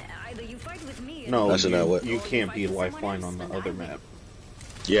map? Either you fight with me and No, That's not what- you can't be lifeline on the other map.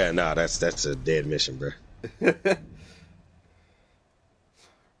 Yeah, nah, that's a dead mission, bro.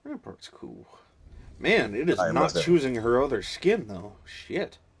 That part's cool. Man, it is I not must have- choosing her other skin, though.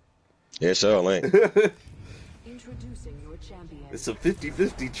 Shit. Yeah, sure, Link. Introducing your champion. It's a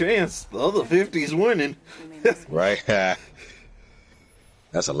 50-50 chance. The other 50's winning. Right?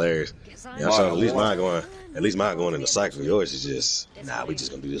 That's hilarious. Yeah, I'm sorry, at least mine going in the cycle. Yours is just, nah, we just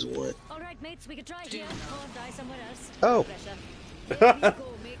gonna do this one. all right, mates, we could try here or die somewhere else. Oh. Pressure. Here you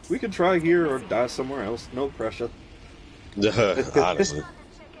go, mate. We can try here or die somewhere else. No pressure. Honestly.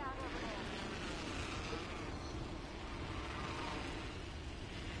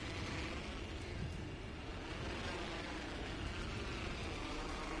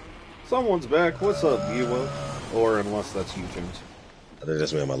 Someone's back. What's up, Ewo? Or unless that's you, Toonz. I think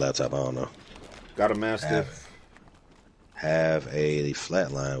that's me on my laptop, I don't know. Got a Mastiff. Have a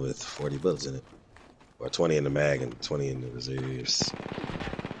flatline with 40 bullets in it. Or 20 in the mag and 20 in the reserves.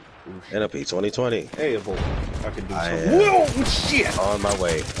 And a P2020. Hey, a boy. I can do I something. am- Whoa, shit! On my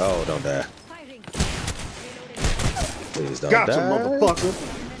way. Oh, don't die. Firing. Please don't Gotcha, die.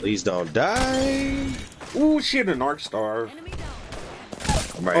 motherfucker. Please don't die. Ooh, shit, an Arc Star. Enemy down.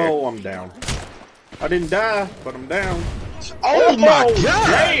 I'm right here. Oh, I'm down. I didn't die, but I'm down. Oh my god!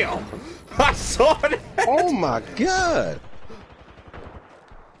 Damn! I saw it. Oh my god!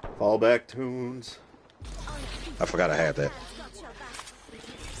 Fall back, Toonz. I forgot I had that.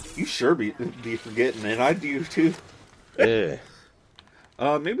 You sure be forgetting it. I do too. Yeah.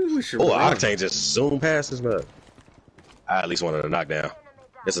 Maybe we should. Oh, run. Octane just zoomed past this mug. I at least wanted a knockdown.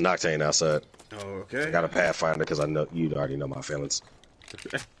 It's an Octane outside. Oh, okay. Got a Pathfinder because I know you already know my feelings.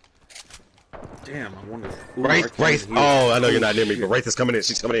 Damn, I wonder. Ooh, Wraith, Arcane Wraith. heal. Oh, I know you're not near me, shit. but Wraith is coming in.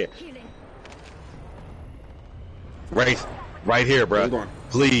 She's coming in. Healing. Wraith, right here, bro. Hold on.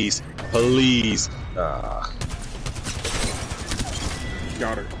 Please, please.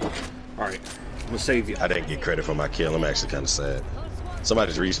 Got her. All right, I'm gonna save you. I didn't get credit for my kill. I'm actually kind of sad.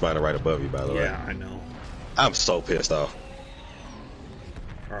 Somebody's respawning right above you, by the way. Yeah, I know. I'm so pissed off.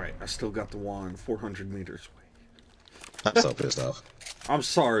 All right, I still got the wand 400 meters away. I'm so pissed off. I'm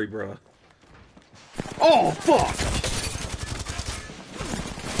sorry, bro. Oh, fuck!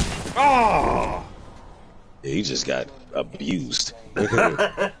 Oh! Yeah, he just got abused.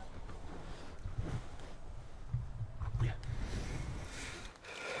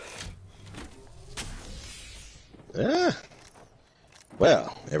 Yeah.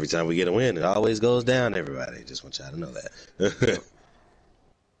 Well, every time we get a win, it always goes down, everybody. Just want y'all to know that.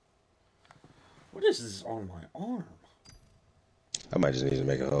 What is this on my arm? I might just need to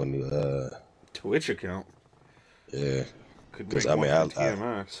make a whole new, Twitch account. yeah. Could Because, make I mean, one for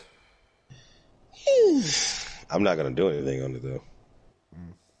TMX. I'm not going to do anything on it, though.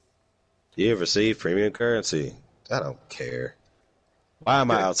 You ever receive premium currency? I don't care. Why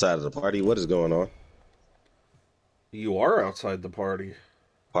am I outside of the party? What is going on? You are outside the party.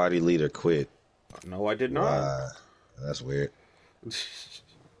 Party leader quit. No, I did not. Wow. That's weird.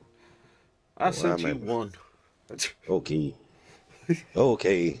 I sent you one. Okay.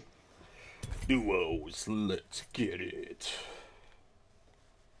 Okay. Duos, let's get it.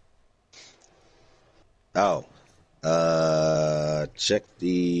 Oh. Check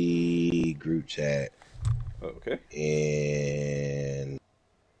the group chat. Okay. In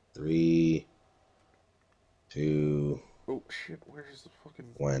 3, 2. Oh shit! Where's the fucking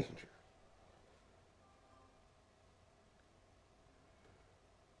 1. messenger?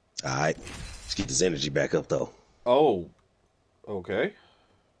 All right. Let's get this energy back up, though. Oh. Okay.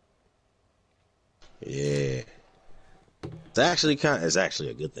 Yeah. It's actually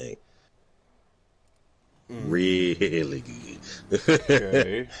a good thing. Really good.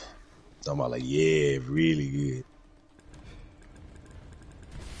 Okay. So I'm all like, yeah, really good.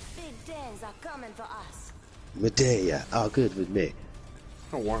 Big dens are coming for us. Medea, all good with me.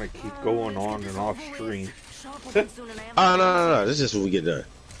 I don't want to keep going on and off stream. Oh, no. This is just when we get done.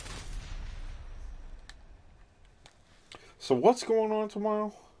 So what's going on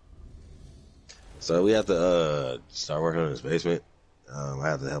tomorrow? So we have to start working on this basement. I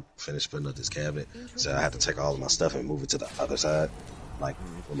have to help finish putting up this cabinet. So I have to take all of my stuff and move it to the other side, like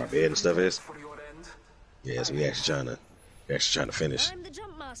where my bed and stuff is. Yeah, so we actually trying to finish, I'm the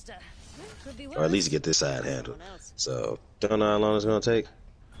jump master. Could be or at least get this side handled. So don't know how long it's gonna take.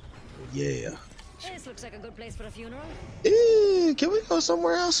 Yeah. This looks like a good place for a funeral. Can we go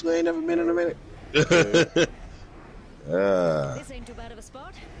somewhere else? We ain't never been in a minute. This ain't too bad of a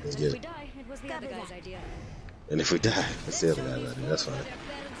spot. Let's And get if we it. die, it was the other guy's idea. And if we die, it's the other guy's idea. That's fine. Their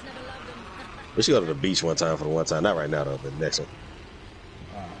parents never loved them. We should go to the beach one time for the one time. Not right now though, but next one.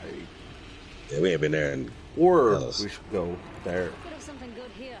 Yeah, we ain't been there in. Or Yes. we should go there. Could have something good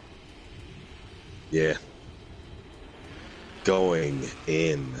here. Yeah. Going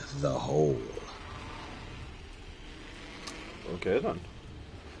in the hole. Okay then.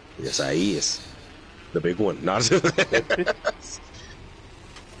 Yes, I is. The big one. Not.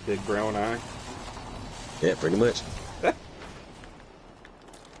 Big brown eye. Yeah, pretty much. Right.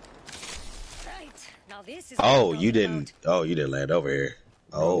 Now this is Oh, you didn't. Oh, you didn't land over here.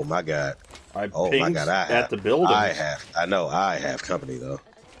 Oh my God. I Oh my pinged God. I have at the building. I know. I have company though.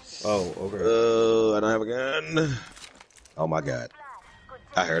 Oh, okay. Oh, I don't have a gun. Oh my God.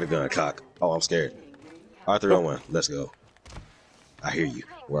 I heard a gun cock. Oh, I'm scared. R301. Let's go. I hear you.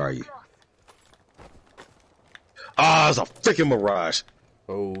 Where are you? Ah, it's a freaking mirage.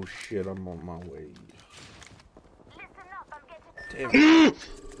 Oh shit! I'm on my way. Damn it.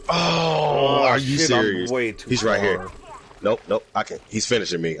 Oh, are you shit, I'm serious? way too He's right here. far. Nope. I can't. He's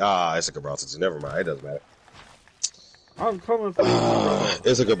finishing me. Ah, it's a Gibraltar 2. Never mind. It doesn't matter. I'm coming for you.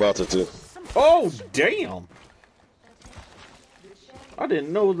 It's a Gibraltar 2. Oh damn! I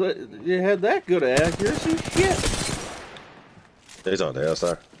didn't know that you had that good of accuracy. Shit. He's on the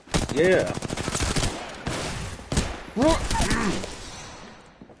outside. Yeah.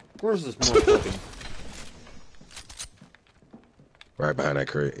 Where's this motherfucking? Right behind that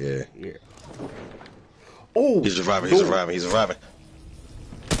crate. Yeah. Yeah. Oh. He's reviving.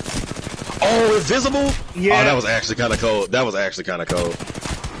 Oh, invisible? Yeah. Oh, that was actually kind of cold.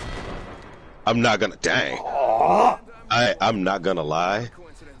 I'm not gonna. Dang. I'm not gonna lie.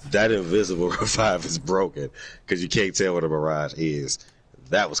 That invisible revive is broken because you can't tell what a mirage is.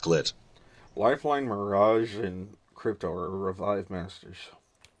 That was clutch. Lifeline, Mirage, and Crypto are revive masters.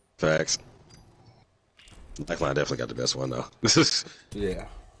 Facts. Lifeline definitely got the best one though. Yeah.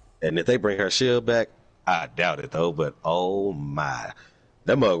 And if they bring her shield back, I doubt it though. But oh my,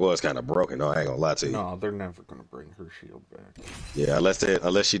 that mug was kind of broken. though. I ain't gonna lie to you. No, they're never gonna bring her shield back. Yeah,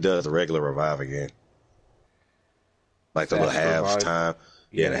 unless she does the regular revive again, like the little Fast half revive. time.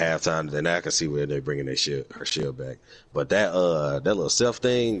 Yeah, the halftime. Then I can see where they're bringing her shield back. But that little self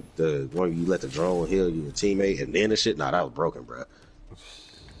thing, the one you let the drone heal your teammate and then the shit, nah, that was broken, bro.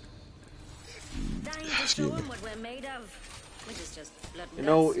 Time to show them what we're made of. Which is just Blood and You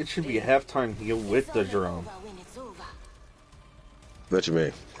know, guts. it should be a halftime heal with the drum. When it's over. What you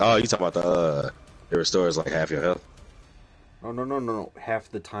mean? Oh, you talking about it restores like half your health? No. Half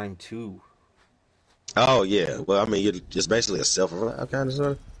the time too. Oh yeah. Well, I mean, it's basically a self-revive kind of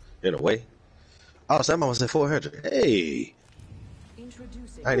sort of, in a way. Oh, so that was at 400. Hey, I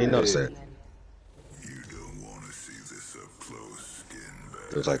didn't even notice that. You don't want to see this up close,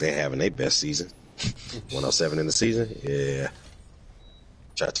 skin Looks like they having their best season. 107 in the season. Yeah.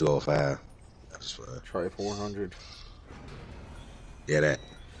 Try 205. That's fine. Try 400. Yeah,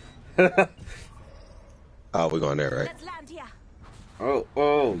 that. Oh, we're going there, right? Let's land here.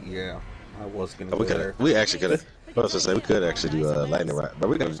 Oh, yeah. I was gonna go there. We actually could have. I was gonna say we could actually do lightning rod, but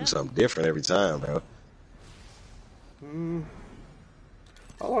we gotta do something different every time, bro.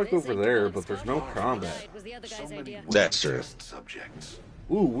 I like over there, but there's no combat. It was the other guy's idea. That's true. subjects.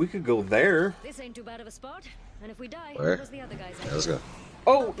 Ooh, we could go there. This ain't too bad of a spot. And if we die, Where? it was the other guy's Yeah, idea. let's go.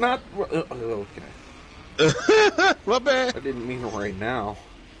 Oh, not. Okay. My bad. I didn't mean it right now.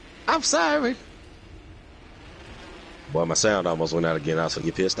 I'm sorry. Boy, my sound almost went out again. I was gonna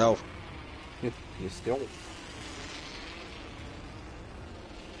get pissed off. You still.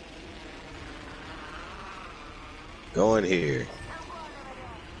 Going here.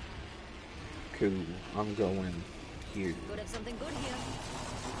 Cool. I'm going here. Could have something good here.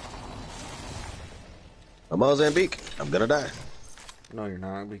 A Mozambique. I'm gonna die. No, you're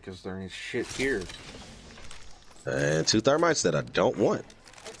not, because there ain't shit here. And 2 thermites that I don't want.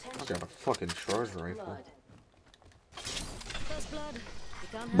 I got a fucking charge rifle. First blood. You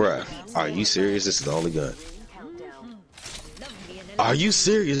can't have Bruh, it. are you serious? This is the only gun. Love me an Are you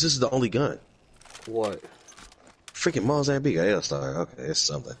serious? This is the only gun. What? Freaking Mozambique. L-Star. Okay, it's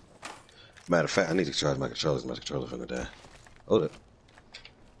something. Matter of fact, I need to charge my controllers. My controller's gonna die. Hold it.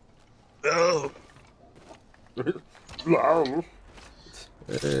 Oh.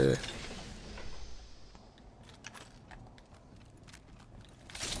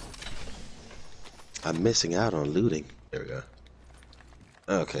 I'm missing out on looting. There we go.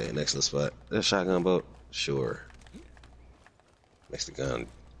 Okay, next to the spot. That shotgun bolt? Sure. Makes the gun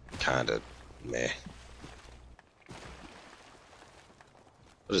kinda meh.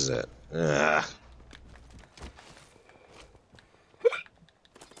 What is that? Ah.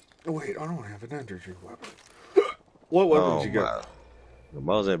 Oh, wait, I don't have an energy weapon. What weapons you got? The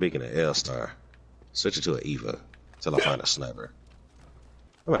Mozambique and the L-Star. Switch it to an Eva until I find a sniper.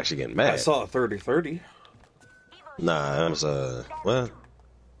 I'm actually getting mad. I saw a 30-30. Nah, I was, well,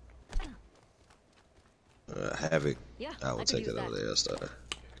 Havoc. Yeah, I I will could take use that over that. the L-Star.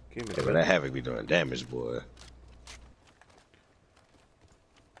 Give me Yeah, but that. that Havoc be doing damage, boy.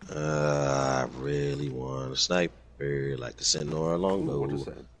 I really want a sniper, like the Sentinel or longbow. Ooh, what is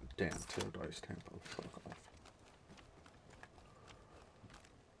that? Damn, tail dice tempo. Fuck off.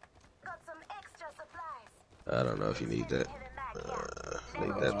 Got some extra supplies. I don't know if you need that.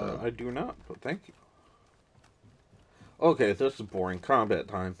 Need that though. I do not, but thank you. Okay, this is boring. Combat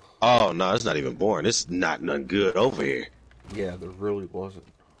time. Oh no, it's not even boring. It's not none good over here. Yeah, there really wasn't.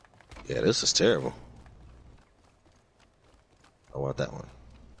 Yeah, this is terrible. I want that one.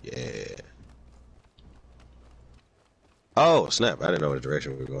 Yeah. Oh, snap. I didn't know what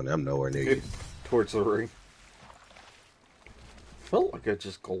direction we were going. I'm nowhere near you. Towards the ring. Felt like I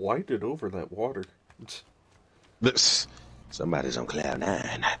just glided over that water. This- Somebody's on cloud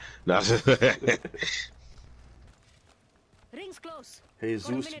 9. No. Ring's close. Hey, Got a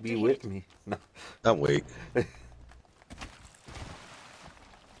Zeus, minute be to with hit. me. No. I'm weak.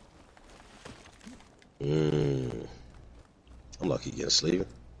 I'm lucky getting sleeping.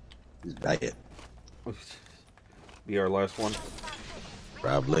 He's bad. Be our last one.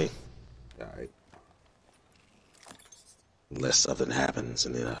 Probably. Alright. Unless something happens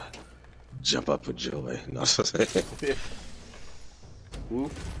and then I jump up with joy. No. Ooh,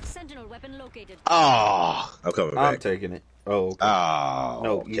 Sentinel weapon located. Oh, I'm coming I'm back. taking it. Oh, okay. Oh,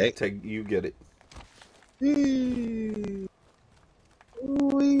 No, okay. you get it.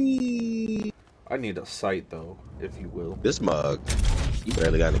 Wee. I need a sight, though, if you will. This mug, you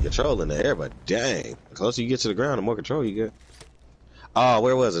barely got any control in the air, but dang, the closer you get to the ground, the more control you get. Oh,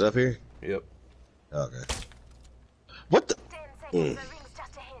 where was it? Up here? Yep. Okay. What the? 10 seconds, the ring's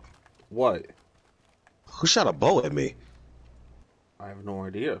just ahead. What? Who shot a bow at me? I have no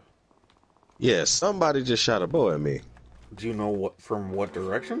idea. Yeah, somebody just shot a bow at me. Do you know what from what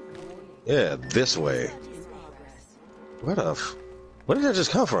direction? Yeah, this way. Where did that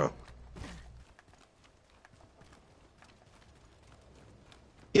just come from?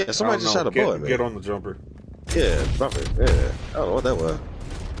 Yeah, I somebody don't just know. shot a bow at me. Get on the jumper. Yeah, bump it. Yeah, I don't know what that was.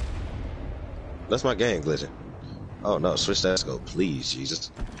 That's my game glitching. Oh no, switch that scope, please,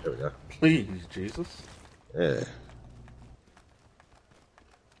 Jesus. There we go. Please, Jesus. Yeah.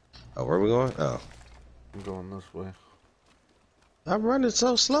 Oh, where are we going? Oh. I'm going this way. I'm running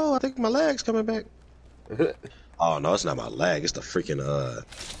so slow, I think my leg's coming back. Oh no, it's not my lag, it's the freaking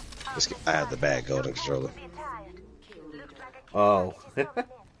I have the bad golden controller. Oh.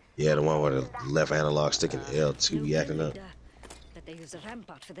 Yeah, the one where the left analog stick and L2 be acting up. That they use a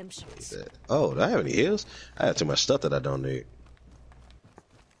rampart for them shots. Oh, do I have any heals? I have too much stuff that I don't need.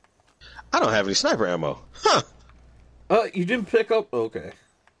 I don't have any sniper ammo. Huh. You didn't pick up? Okay.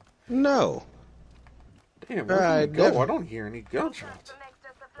 No. Damn, where did you go? I don't hear any gunshots.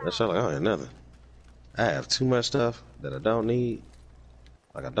 That sounds like I don't hear nothing. I have too much stuff that I don't need.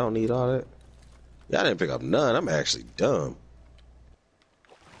 Like I don't need all that. Yeah, I didn't pick up none. I'm actually dumb.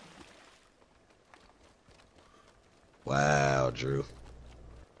 Wow, Drew.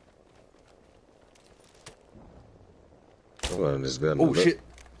 I'm going to this building. Oh, shit.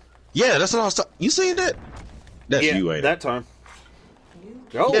 Yeah, that's what I was talking. You seen that? That's Yeah, you, ain't that it? time.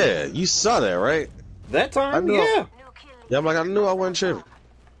 Oh. Yeah, you saw that, right? That time? know. Yeah. Yeah, I'm like, I knew I wasn't tripping.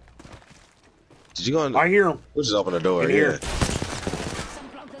 Did you go in? I hear him. We'll just open the door. In Yeah. here. Some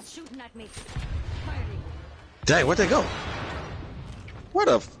blonkers shooting at me. Firing. Dang, where'd they go? Where'd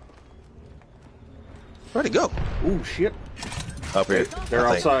it go? Oh, shit. Up here. They're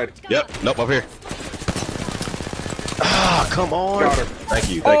I think. outside. Yep. Nope, up here. Ah, come on. Got her. Thank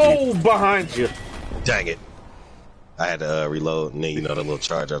you. Oh, behind you. Dang it. I had to reload and then, the little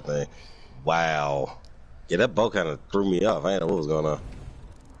charge up thing. Wow. Yeah, that bow kind of threw me off. I didn't know what was going on.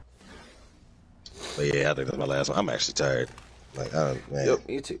 But yeah, I think that's my last one. I'm actually tired. Like, man. Yep,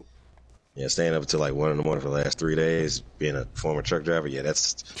 me too. Yeah, staying up until like 1 in the morning for the last 3 days, being a former truck driver, yeah,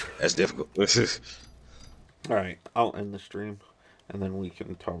 that's difficult. All right, I'll end the stream, and then we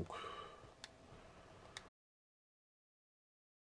can talk.